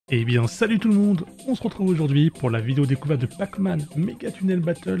Eh bien salut tout le monde, on se retrouve aujourd'hui pour la vidéo découverte de Pac-Man Mega Tunnel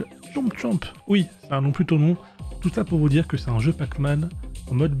Battle Chomp. Oui, c'est un nom plutôt long, tout ça pour vous dire que c'est un jeu Pac-Man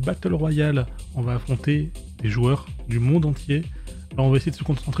en mode Battle Royale. On va affronter des joueurs du monde entier. Là on va essayer de se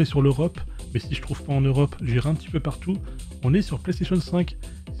concentrer sur l'Europe, mais si je trouve pas en Europe, j'irai un petit peu partout. On est sur PlayStation 5,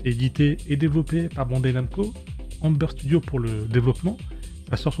 c'est édité et développé par Bandai Namco, Amber Studio pour le développement.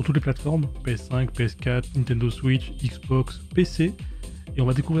 Ça sort sur toutes les plateformes, PS5, PS4, Nintendo Switch, Xbox, PC. Et on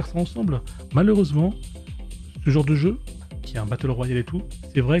va découvrir ça ensemble. Malheureusement, ce genre de jeu, qui est un Battle Royale et tout,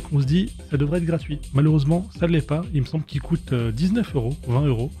 c'est vrai qu'on se dit ça devrait être gratuit. Malheureusement, ça ne l'est pas. Il me semble qu'il coûte 19 €, 20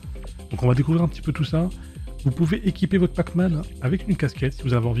 €. Donc on va découvrir un petit peu tout ça. Vous pouvez équiper votre Pac-Man avec une casquette si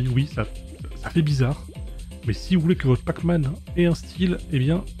vous avez envie. Oui, ça fait bizarre. Mais si vous voulez que votre Pac-Man ait un style, eh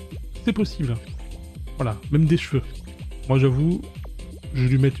bien, c'est possible. Voilà, même des cheveux. Moi j'avoue, je vais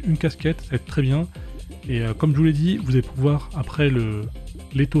lui mettre une casquette, ça va être très bien. Et comme je vous l'ai dit, vous allez pouvoir après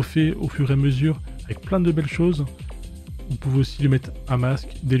l'étoffer au fur et à mesure avec plein de belles choses. Vous pouvez aussi lui mettre un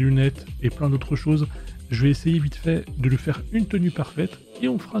masque, des lunettes et plein d'autres choses. Je vais essayer vite fait de lui faire une tenue parfaite et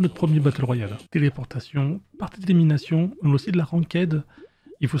on fera notre premier Battle Royale. Téléportation, partie d'élimination, on a aussi de la ranked.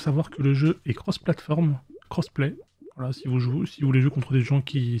 Il faut savoir que le jeu est cross-platform, crossplay. Voilà, si vous voulez jouer contre des gens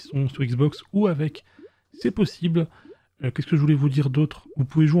qui sont sur Xbox ou avec, c'est possible. Qu'est-ce que je voulais vous dire d'autre? Vous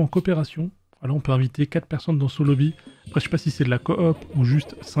pouvez jouer en coopération. Alors on peut inviter 4 personnes dans son lobby. Après je sais pas si c'est de la coop ou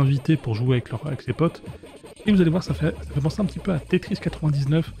juste s'inviter pour jouer avec ses potes. Et vous allez voir, ça fait penser un petit peu à Tetris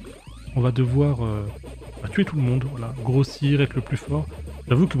 99. On va devoir tuer tout le monde, voilà, grossir, être le plus fort.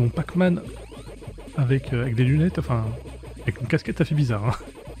 J'avoue que mon Pac-Man avec des lunettes, enfin avec une casquette, ça fait bizarre.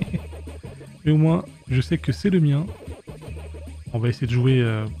 Hein. Mais au moins, je sais que c'est le mien. On va essayer de jouer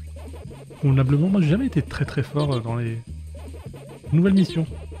convenablement. Moi j'ai jamais été très fort dans les nouvelles missions.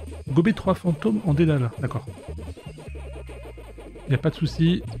 Gober 3 fantômes en dédale, d'accord. Il n'y a pas de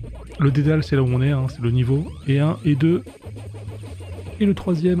souci. Le dédale, c'est là où on est, hein, c'est le niveau. Et 1 et 2. Et le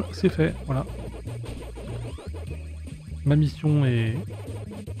troisième, c'est fait, voilà. Ma mission est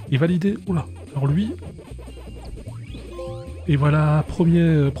validée. Oula, alors lui. Et voilà,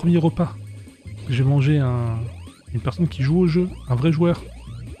 premier repas. J'ai mangé une personne qui joue au jeu, un vrai joueur.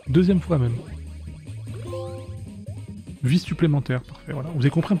 Deuxième fois même. Vie supplémentaire, parfait, voilà. Vous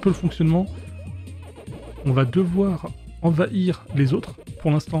avez compris un peu le fonctionnement. On va devoir envahir les autres, pour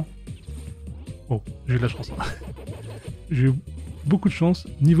l'instant. Oh, j'ai eu de la chance. J'ai eu beaucoup de chance.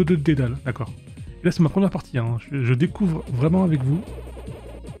 Niveau 2 de dédale, d'accord. Et là, c'est ma première partie, hein. Je découvre vraiment avec vous.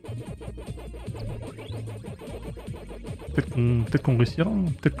 Peut-être qu'on réussira, hein.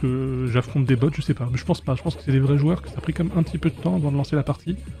 Peut-être que j'affronte des bots, je sais pas. Mais je pense pas, je pense que c'est des vrais joueurs, que ça a pris quand même un petit peu de temps avant de lancer la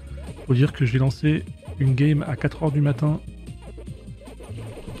partie. Faut dire que j'ai lancé une game à 4 h du matin.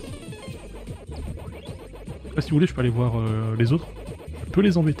 Là, si vous voulez, je peux aller voir les autres. Je peux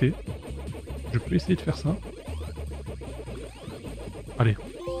les embêter. Je peux essayer de faire ça. Allez,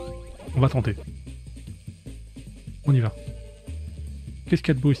 on va tenter. On y va. Qu'est-ce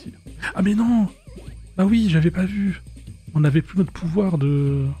qu'il y a de beau ici? Ah mais non! Ah oui, j'avais pas vu. On n'avait plus notre pouvoir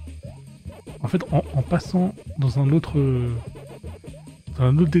de... En fait, en passant dans un autre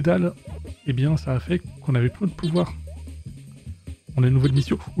dédale, eh bien, ça a fait qu'on avait plus notre pouvoir. On a une nouvelle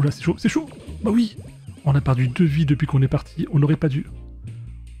mission. Oula, c'est chaud, c'est chaud! Bah oui! On a perdu 2 vies depuis qu'on est parti. On n'aurait pas dû.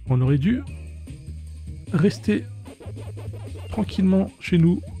 On aurait dû rester tranquillement chez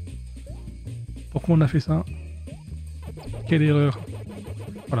nous. Pourquoi on a fait ça? Quelle erreur!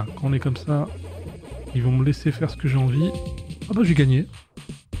 Voilà, quand on est comme ça, ils vont me laisser faire ce que j'ai envie. Ah bah j'ai gagné.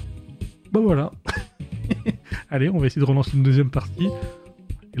 Bah voilà. Allez, on va essayer de relancer une deuxième partie.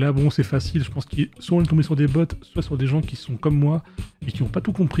 Et là, bon, c'est facile. Je pense qu'ils soit on est tombé sur des bots, soit sur des gens qui sont comme moi et qui n'ont pas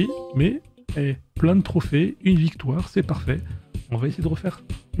tout compris. Mais plein de trophées, une victoire, c'est parfait. On va essayer de refaire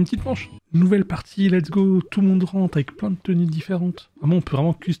une petite manche. Nouvelle partie, let's go. Tout le monde rentre avec plein de tenues différentes. Vraiment, on peut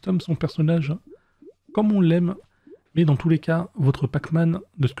vraiment custom son personnage comme on l'aime. Mais dans tous les cas, votre Pac-Man,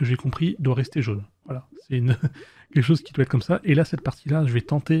 de ce que j'ai compris, doit rester jaune. Voilà, c'est quelque chose qui doit être comme ça. Et là, cette partie-là, je vais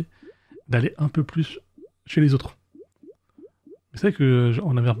tenter d'aller un peu plus chez les autres. C'est vrai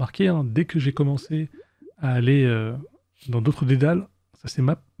qu'on avait remarqué, hein, dès que j'ai commencé à aller dans d'autres dédales, ça s'est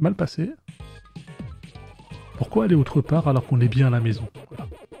mal passé. Pourquoi aller autre part alors qu'on est bien à la maison? Voilà.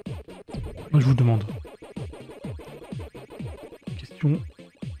 Moi, je vous demande. Question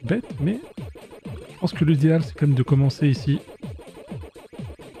bête, mais... Je pense que l'idéal, c'est quand même de commencer ici.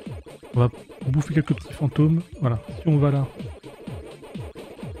 On va bouffer quelques petits fantômes. Voilà, si on va là.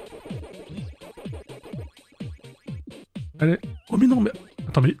 Allez. Oh mais non, mais...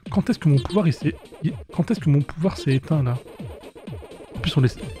 Attends, mais quand est-ce que mon pouvoir s'est éteint, là? En plus, on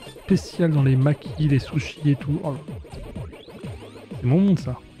est spécial dans les maquis, les sushis et tout. Oh. C'est mon monde,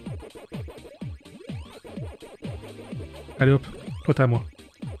 ça. Allez hop, toi t'es à moi.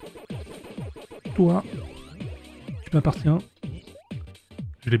 Toi, tu m'appartiens.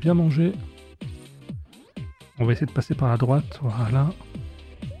 Je l'ai bien mangé. On va essayer de passer par la droite, voilà.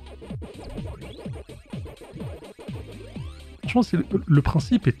 Franchement, le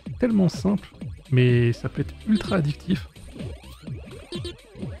principe est tellement simple, mais ça peut être ultra addictif.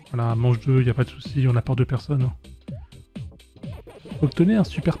 Voilà, mange 2, il n'y a pas de souci, on a peur de personne. Obtenez un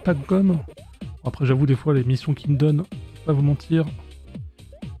super pack gomme. Après, j'avoue, des fois, les missions qu'ils me donnent, je vais pas vous mentir,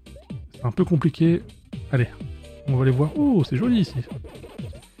 c'est un peu compliqué. Allez, on va aller voir. Oh, c'est joli ici.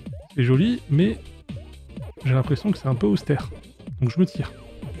 C'est joli, mais j'ai l'impression que c'est un peu austère. Donc je me tire.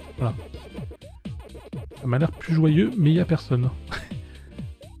 Voilà. Ça m'a l'air plus joyeux, mais il n'y a personne.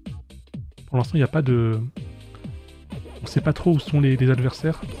 Pour l'instant, il n'y a pas de... On sait pas trop où sont les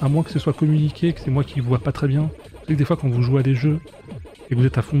adversaires, à moins que ce soit communiqué, que c'est moi qui ne vois pas très bien. Vous savez que des fois, quand vous jouez à des jeux et que vous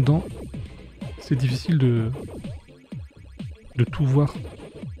êtes à fond dedans, c'est difficile de tout voir.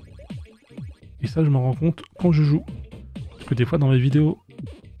 Et ça, je m'en rends compte quand je joue. Parce que des fois, dans mes vidéos...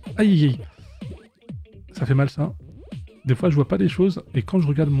 Aïe aïe aïe. Ça fait mal, ça. Des fois, je vois pas les choses, et quand je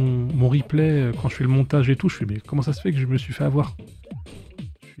regarde mon replay, quand je fais le montage et tout, je fais, mais comment ça se fait que je me suis fait avoir?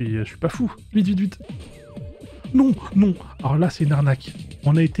 Je suis pas fou. Vite, vite, vite. Non, non. Alors là, c'est une arnaque.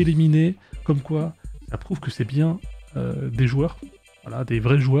 On a été éliminé, comme quoi, ça prouve que c'est bien des joueurs. Voilà, des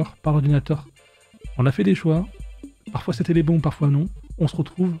vrais joueurs, par ordinateur. On a fait des choix. Parfois, c'était les bons, parfois non. On se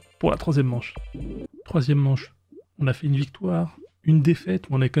retrouve pour la troisième manche. Troisième manche. On a fait une victoire, une défaite,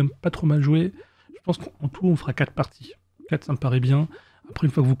 où on a quand même pas trop mal joué. Je pense qu'en tout, on fera 4 parties. 4, ça me paraît bien. Après,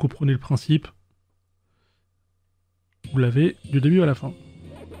 une fois que vous comprenez le principe, vous l'avez du début à la fin.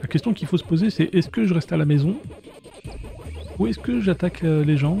 La question qu'il faut se poser, c'est est-ce que je reste à la maison ou est-ce que j'attaque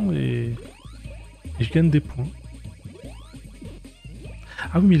les gens et je gagne des points?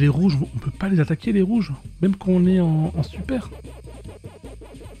 Ah oui, mais les rouges, on peut pas les attaquer, les rouges, même quand on est en super.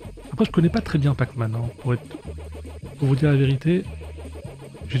 Après, je connais pas très bien Pac-Man, hein, pour vous dire la vérité.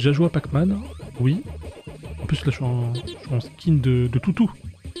 J'ai déjà joué à Pac-Man, oui. En plus, là, je suis en skin de toutou.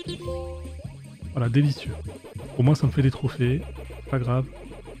 Voilà, délicieux. Au moins, ça me fait des trophées. Pas grave.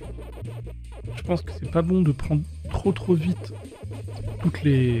 Je pense que c'est pas bon de prendre trop vite tous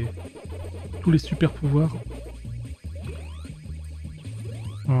les super pouvoirs.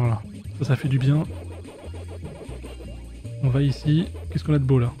 Voilà. Ça fait du bien. On va ici. Qu'est-ce qu'on a de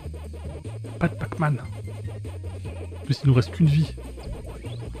beau, là? Pas de Pac-Man. En plus, il nous reste qu'une vie.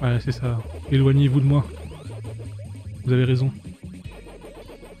 Ouais, c'est ça. Éloignez-vous de moi. Vous avez raison.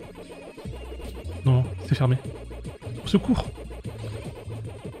 Non, c'est fermé. Au secours!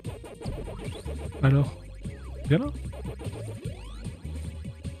 Alors? Viens là?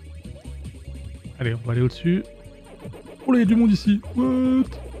 Allez, on va aller au-dessus. Oh là, il y a du monde ici! What?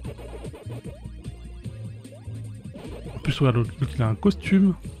 En plus, regarde, l'autre, il a un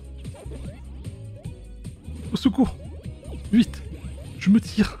costume. Au secours! Vite! Je me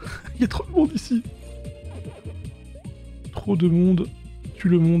tire! Il y a trop de monde ici! Trop de monde, tue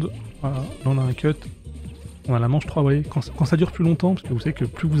le monde. Voilà, là on a un cut. On a la manche 3, vous voyez, quand ça dure plus longtemps, parce que vous savez que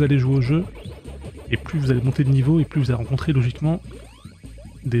plus vous allez jouer au jeu, et plus vous allez monter de niveau, et plus vous allez rencontrer logiquement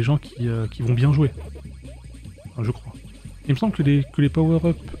des gens qui vont bien jouer. Enfin, je crois. Il me semble que les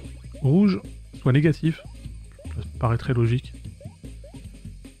power-up rouges soient négatifs. Ça paraît très logique.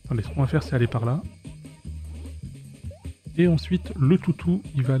 Attendez, ce qu'on va faire, c'est aller par là. Et ensuite, le toutou,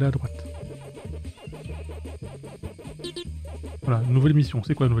 il va aller à droite. Voilà, nouvelle mission.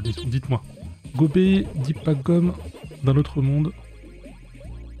 C'est quoi la nouvelle mission? Dites-moi. Gober 10 packs gomme d'un autre monde.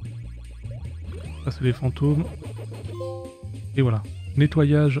 Ça, c'est les fantômes. Et voilà.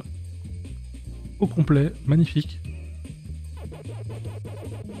 Nettoyage au complet. Magnifique.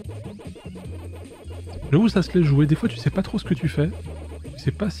 J'avoue, ça se laisse jouer. Des fois, tu sais pas trop ce que tu fais. Tu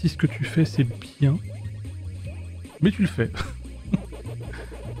sais pas si ce que tu fais, c'est bien. Mais tu le fais.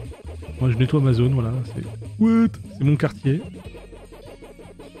 Moi, je nettoie ma zone, voilà. C'est mon quartier.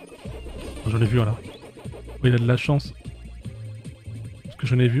 J'en ai vu un là. Oh, il a de la chance. Parce que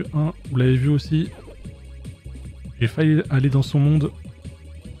j'en ai vu un. Vous l'avez vu aussi. J'ai failli aller dans son monde.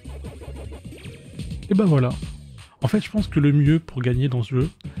 Et ben voilà. En fait, je pense que le mieux pour gagner dans ce jeu,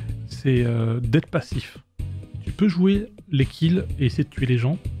 c'est d'être passif. Tu peux jouer les kills et essayer de tuer les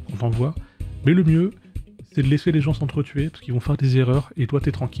gens, quand on voit. Mais le mieux, c'est de laisser les gens s'entretuer, parce qu'ils vont faire des erreurs, et toi,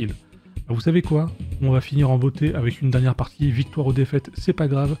 t'es tranquille. Vous savez quoi? On va finir en beauté avec une dernière partie, victoire ou défaite, c'est pas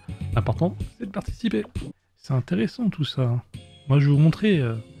grave. L'important, c'est de participer. C'est intéressant tout ça. Moi, je vais vous montrer.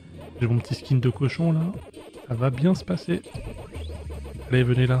 J'ai mon petit skin de cochon là. Ça va bien se passer. Allez,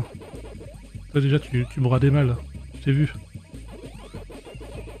 venez là. Toi déjà, tu m'auras des mal. Je t'ai vu.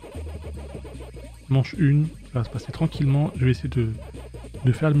 Manche 1, Ça va se passer tranquillement. Je vais essayer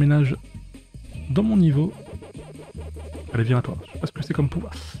de faire le ménage dans mon niveau. Allez, viens à toi. Je sais pas ce que c'est comme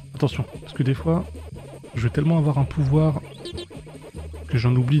pouvoir. Attention, parce que des fois, je vais tellement avoir un pouvoir que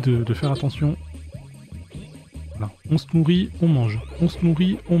j'en oublie de faire attention. Voilà. On se nourrit, on mange. On se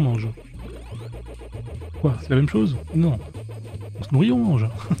nourrit, on mange. Quoi? C'est la même chose? Non. On se nourrit, on mange.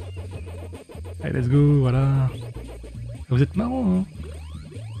 Allez, let's go, voilà. Vous êtes marrant, hein?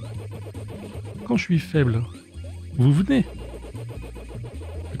 Quand je suis faible, vous venez.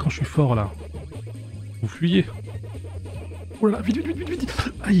 Et quand je suis fort, là, vous fuyez. Oh là là, vite, vite, vite, vite,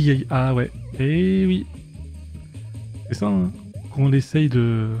 vite. Aïe, aïe, ah ouais. Eh oui. C'est ça, hein. Quand on essaye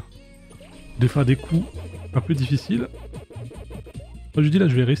de faire des coups un peu difficiles. Moi, je dis là,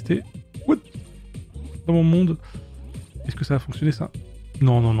 je vais rester dans mon monde. Est-ce que ça va fonctionner, ça?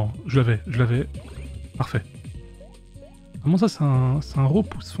 Non, non, non. Je l'avais. Parfait. Vraiment, ça, c'est un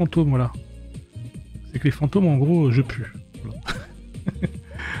repousse fantôme, voilà. C'est que les fantômes, en gros, je pue. Voilà.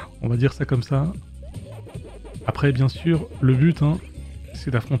 On va dire ça comme ça. Après, bien sûr, le but, hein,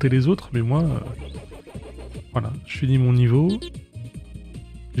 c'est d'affronter les autres, mais moi, voilà, je finis mon niveau.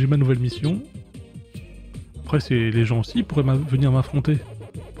 J'ai ma nouvelle mission. Après, c'est les gens aussi pourraient venir m'affronter.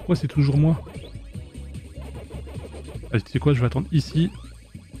 Pourquoi c'est toujours moi? Allez, tu sais quoi, je vais attendre ici.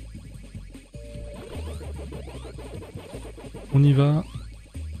 On y va.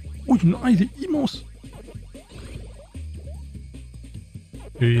 Oh, il est immense.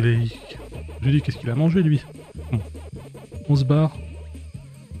 Et je dis, qu'est-ce qu'il a mangé, lui? Bon. On se barre.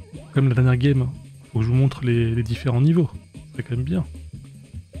 Comme la dernière game, faut que je vous montre les différents niveaux. C'est quand même bien.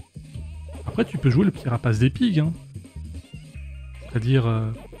 Après, tu peux jouer le petit rapace des pigs, hein.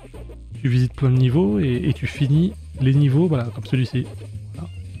 C'est-à-dire, tu visites plein de niveaux et tu finis les niveaux, voilà, comme celui-ci. Voilà.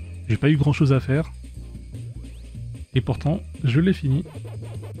 J'ai pas eu grand-chose à faire. Et pourtant, je l'ai fini.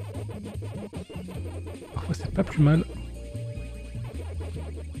 Parfois, c'est pas plus mal.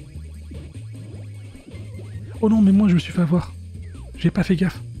 Oh non, mais moi, je me suis fait avoir. J'ai pas fait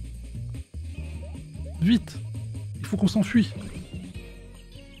gaffe. Vite! Il faut qu'on s'enfuit.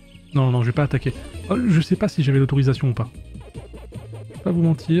 Non, non, je vais pas attaquer. Oh, je sais pas si j'avais l'autorisation ou pas. Je vais pas vous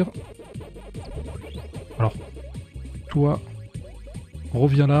mentir. Alors, toi,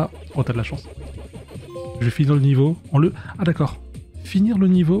 reviens là. Oh, t'as de la chance. Je vais finir le niveau. Ah d'accord. Finir le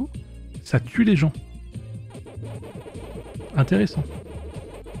niveau, ça tue les gens. Intéressant.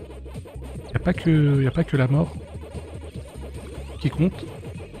 Y a pas que la mort qui compte.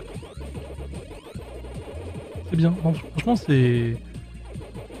 C'est bien. Franchement, c'est...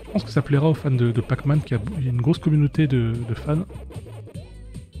 Je pense que ça plaira aux fans de Pac-Man, qui a une grosse communauté de fans.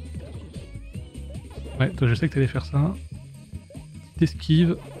 Ouais, toi, je sais que t'allais faire ça. Petite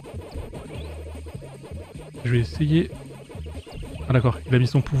esquive. Je vais essayer... Ah d'accord, il a mis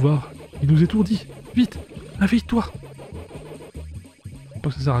son pouvoir. Il nous étourdit. Vite, réveille-toi. Je pense pas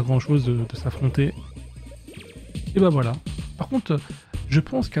que ça sert à grand chose de s'affronter. Et bah voilà. Par contre, je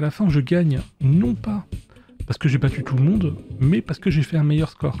pense qu'à la fin, je gagne, non pas parce que j'ai battu tout le monde, mais parce que j'ai fait un meilleur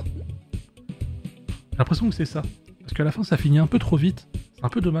score. J'ai l'impression que c'est ça. Parce qu'à la fin, ça finit un peu trop vite. C'est un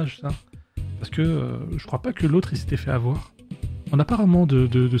peu dommage, ça. Parce que je crois pas que l'autre, il s'était fait avoir. On n'a pas vraiment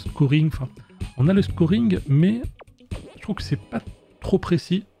de scoring. Enfin, on a le scoring, mais je trouve que c'est pas trop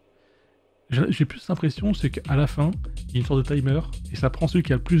précis. J'ai plus l'impression, c'est qu'à la fin, il y a une sorte de timer, et ça prend celui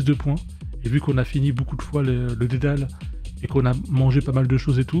qui a le plus de points. Et vu qu'on a fini beaucoup de fois le dédale, et qu'on a mangé pas mal de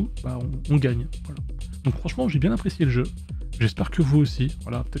choses et tout, bah on gagne. Voilà. Donc franchement, j'ai bien apprécié le jeu. J'espère que vous aussi.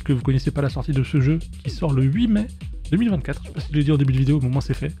 Voilà, peut-être que vous connaissez pas la sortie de ce jeu, qui sort le 8 mai 2024. Je sais pas si je l'ai dit en début de vidéo, mais au moins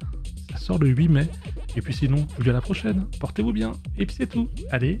c'est fait. Ça sort le 8 mai. Et puis sinon, je vous dis à la prochaine. Portez-vous bien. Et puis c'est tout.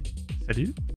 Allez, salut!